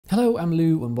Hello, I'm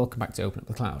Lou and welcome back to Open Up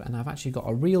the Cloud, and I've actually got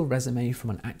a real resume from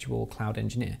an actual cloud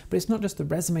engineer. But it's not just the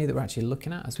resume that we're actually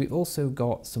looking at, as we've also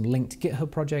got some linked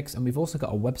GitHub projects and we've also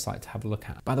got a website to have a look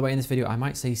at. By the way, in this video I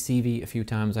might say CV a few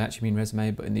times, I actually mean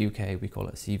resume, but in the UK we call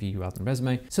it CV rather than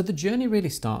resume. So the journey really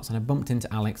starts, and I bumped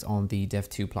into Alex on the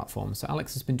Dev2 platform. So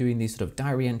Alex has been doing these sort of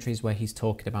diary entries where he's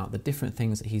talking about the different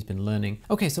things that he's been learning.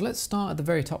 Okay, so let's start at the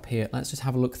very top here. Let's just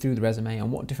have a look through the resume and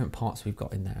what different parts we've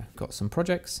got in there. We've got some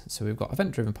projects, so we've got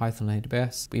event-driven Python on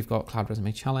AWS, we've got Cloud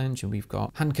Resume Challenge, and we've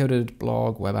got hand-coded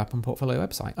blog, web app, and portfolio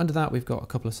website. Under that, we've got a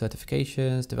couple of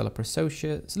certifications, Developer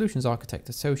Associate, Solutions Architect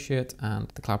Associate,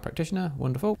 and the Cloud Practitioner,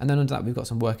 wonderful. And then under that, we've got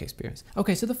some work experience.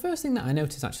 Okay, so the first thing that I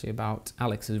noticed actually about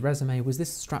Alex's resume was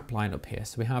this strap line up here.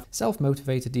 So we have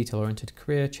self-motivated, detail-oriented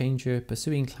career changer,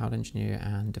 pursuing cloud engineer,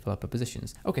 and developer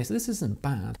positions. Okay, so this isn't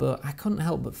bad, but I couldn't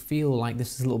help but feel like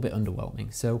this is a little bit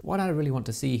underwhelming. So what I really want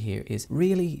to see here is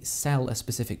really sell a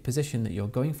specific position that you're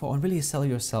going for and really sell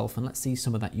yourself, and let's see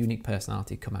some of that unique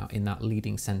personality come out in that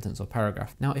leading sentence or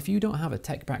paragraph. Now, if you don't have a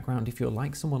tech background, if you're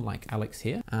like someone like Alex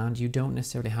here, and you don't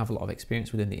necessarily have a lot of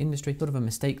experience within the industry, sort of a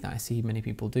mistake that I see many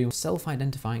people do,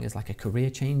 self-identifying as like a career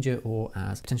changer or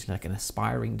as potentially like an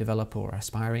aspiring developer or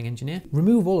aspiring engineer,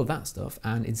 remove all of that stuff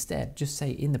and instead just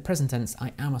say in the present tense,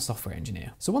 I am a software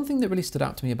engineer. So one thing that really stood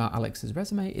out to me about Alex's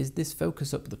resume is this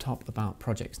focus up at the top about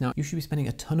projects. Now, you should be spending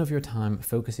a ton of your time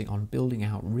focusing on building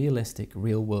out realistic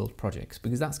real-world projects,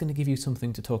 because that's going to give you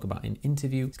something to talk about in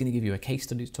interview. It's going to give you a case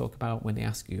study to talk about when they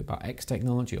ask you about X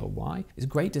technology or Y. It's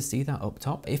great to see that up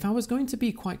top. If I was going to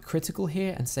be quite critical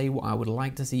here and say what I would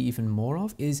like to see even more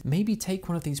of is maybe take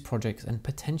one of these projects and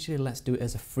potentially let's do it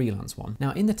as a freelance one.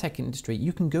 Now, in the tech industry,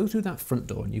 you can go through that front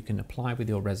door and you can apply with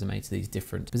your resume to these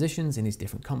different positions in these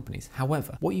different companies.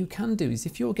 However, what you can do is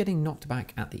if you're getting knocked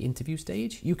back at the interview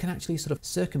stage, you can actually sort of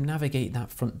circumnavigate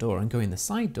that front door and go in the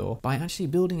side door by actually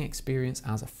building experience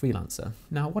as a freelancer.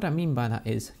 Now, what I mean by that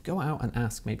is go out and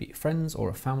ask maybe friends or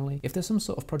a family if there's some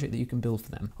sort of project that you can build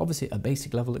for them. Obviously, at a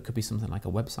basic level, it could be something like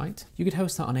a website. You could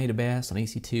host that on AWS, on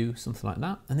EC2, something like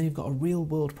that. And then you've got a real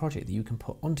world project that you can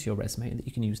put onto your resume that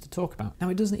you can use to talk about. Now,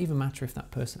 it doesn't even matter if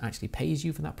that person actually pays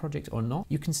you for that project or not.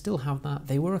 You can still have that.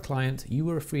 They were a client, you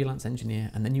were a freelance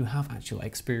engineer, and then you have actual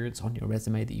experience on your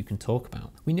resume that you can talk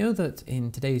about. We know that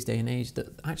in today's day and age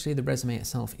that actually the resume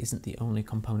itself isn't the only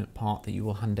component part that you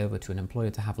will hand over to an employer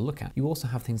to have a look at. You also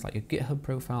have things like your GitHub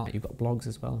profile, you've got blogs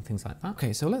as well and things like that.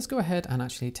 Okay, so let's go ahead and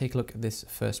actually take a look at this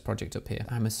first project up here.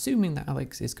 I'm assuming that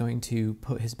Alex is going to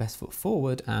put his best foot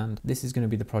forward, and this is going to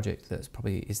be the project that's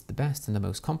probably is the best and the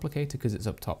most complicated because it's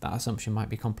up top. That assumption might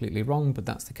be completely wrong, but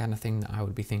that's the kind of thing that I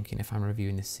would be thinking if I'm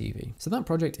reviewing this CV. So that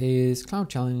project is Cloud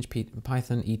Challenge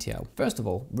Python ETL. First of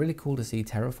all, really cool to see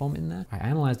Terraform in there. I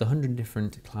analyzed 100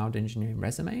 different cloud engineering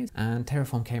resumes, and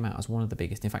Terraform came out as one of the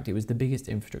biggest. In fact, it was the biggest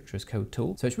infrastructure as code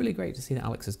tool. So it's really great to see that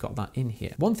Alex has got that in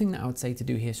here. One thing that I would say to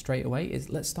do here straight away is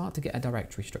let's start to get a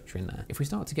directory structure in there. If we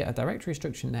start to get a directory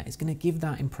structure in there, it's going to give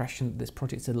that impression that this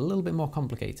project's a little bit more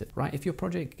complicated, right? If your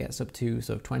project gets up to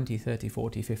sort of 20, 30,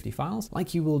 40, 50 files,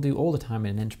 like you will do all the time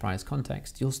in an enterprise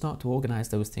context, you'll start to organize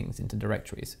those things into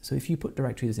directories. So if you put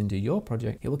directories into your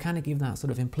project, it will kind of give that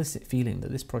sort of implicit feeling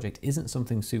that this project isn't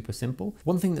something super simple.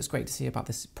 One thing that's great to see about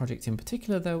this project in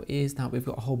particular, though, is that we've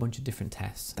got a whole bunch of different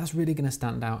tests. That's really going to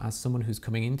stand out as someone who's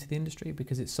coming into the industry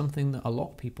because it's something that a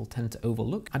lot of people tend to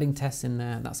overlook. Adding tests in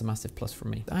there, that's a massive plus for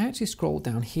me. I actually scrolled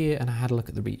down here and I had a look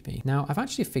at the README. Now, I've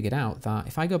actually figured out that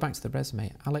if I go back to the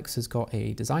resume, Alex has got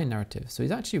a design narrative. So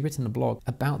he's actually written a blog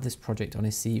about this project on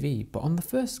his CV, but on the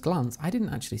first glance, I didn't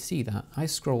actually see that. I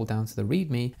scrolled down to the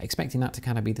README, expecting that to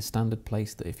kind of be the standard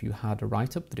place that if you had a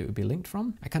write-up that it would be linked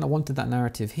from. I kind of wanted that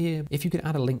narrative here. If you could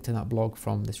add a link to that blog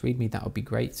from this README, that would be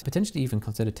great. Potentially even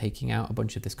consider taking out a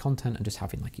bunch of this content and just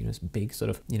having like, this big sort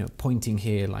of, pointing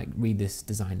here, like read this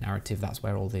design narrative. That's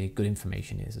where all the good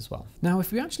information is as well. Now,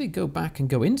 if we actually go back and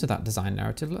go into that design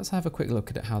narrative, let's have a quick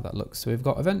look at how that looks. So we've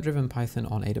got event-driven Python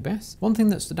on AWS. One thing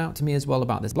that stood out to me as well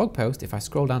about this blog post, if I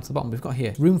scroll down to the bottom, we've got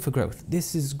here, room for growth.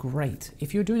 This is great.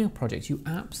 If you're doing a project, you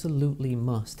absolutely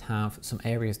must have some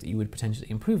areas that you would potentially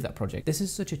improve that project. This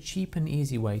is such a cheap and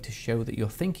easy way to show that you're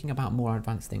thinking about more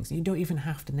advanced things. You don't even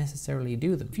have to necessarily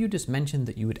do them. If you just mentioned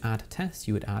that you would add tests,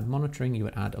 you would add monitoring, you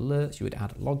would add alerts, you would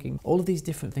add logging, all of these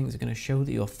different things are going to show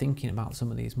that you're thinking about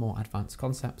some of these more advanced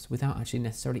concepts without actually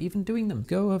necessarily even doing them.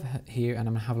 Go over here and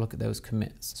I'm going to have a look at those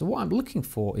commits. So what I'm looking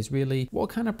for is really what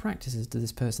kind of practices does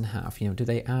this person have? Do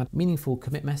they add meaningful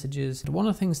commit messages? One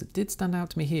of the things that did stand out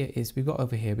to me here is we've got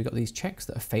over here, we've got these checks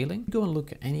that are failing. Go and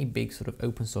look at any big sort of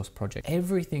open source project.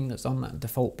 Everything that's on that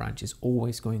default branch is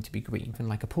always going to be green, and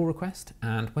like a pull request.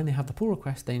 And when they have the pull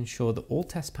request, they ensure that all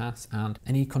tests pass and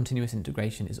any continuous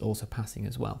integration is also passing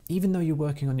as well. well. Even though you're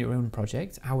working on your own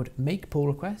project, I would make pull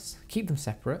requests, keep them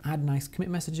separate, add nice commit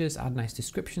messages, add nice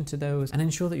description to those, and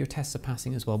ensure that your tests are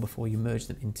passing as well before you merge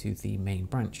them into the main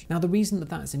branch. Now, the reason that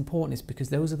that's important is because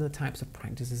those are the types of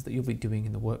practices that you'll be doing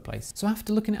in the workplace. So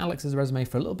after looking at Alex's resume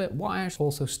for a little bit, what I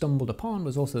also stumbled upon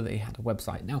was also that he had a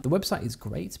website. Now, the website is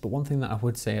great, but one thing that I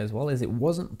would say as well is it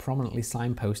wasn't prominently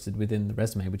signposted within the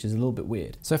resume, which is a little bit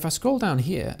weird. So if I scroll down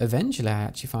here, eventually I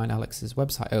actually find Alex's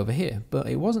website over here, but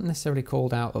it wasn't necessarily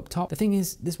called out up top. The thing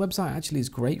is, this website actually is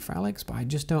great for Alex, but I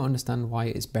just don't understand why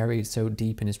it's buried so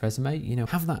deep in his resume. You know,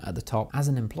 have that at the top as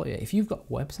an employer. If you've got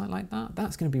a website like that,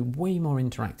 that's going to be way more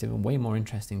interactive and way more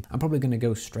interesting. I'm probably going to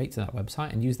go straight to that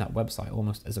website and use that website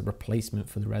almost as a replacement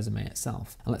for the resume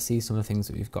itself. And let's see some of the things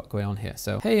that we've got going on here.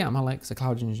 So, hey, I'm Alex, a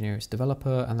cloud engineer,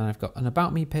 developer, and then I've got an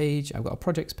about me page, I've got a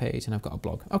projects page, and I've got a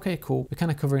blog. Okay, cool. We're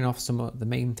kind of covering off some of the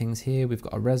main things here. We've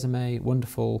got a resume,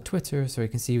 wonderful, Twitter, so you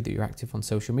can see that you're active on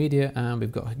social media, and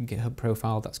we've got a GitHub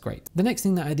profile. That's great. The next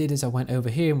thing that I did is I went over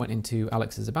here and went into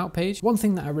Alex's about page. One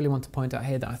thing that I really want to point out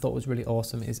here that I thought was really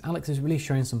awesome is Alex is really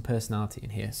showing some personality in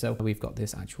here. So we've got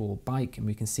this actual bike, and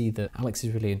we can see that Alex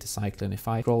is really into cycling. If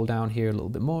I scroll down here a little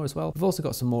bit more as well, we've also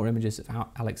got some more images of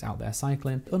Alex out there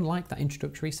cycling. Unlike that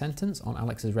introductory sentence on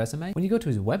Alex's resume, when you go to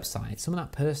his website, some of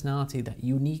that personality, that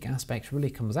unique aspect really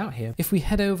comes out here. If we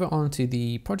head over onto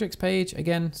the projects page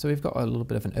again, so we've got a little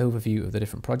bit of an overview of the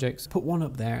different projects. Put one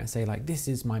up there and say like, this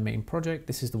is my main project.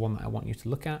 This is the one that I want you to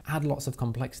look at. Add lots of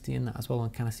complexity in that as well,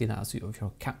 and kind of see that as sort of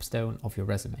your capstone of your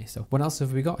resume. So what else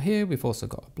have we got here? We've also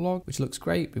got a blog, which looks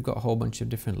great. We've got a whole bunch of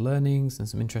different learnings and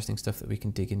some interesting stuff that we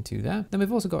can dig into there. Then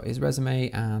we've also got his resume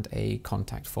and a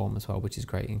contact form as well, which is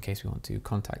great in case we want to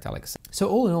contact Alex. So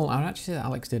all in all, I'd actually say that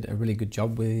Alex did a really good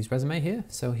job with his resume here.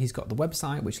 So he's got the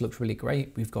website, which looks really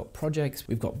great. We've got projects,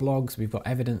 we've got blogs, we've got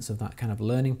evidence of that kind of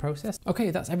learning process.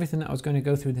 Okay, that's everything that I was going to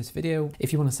go through in this video.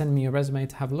 If you want to send me a resume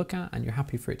to have a look at and you're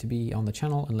happy for it to be on the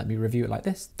channel and let me review it like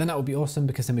this, then that would be awesome,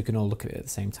 because then we can all look at it at the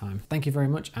same time. Thank you very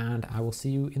much, and I will see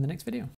you in the next video.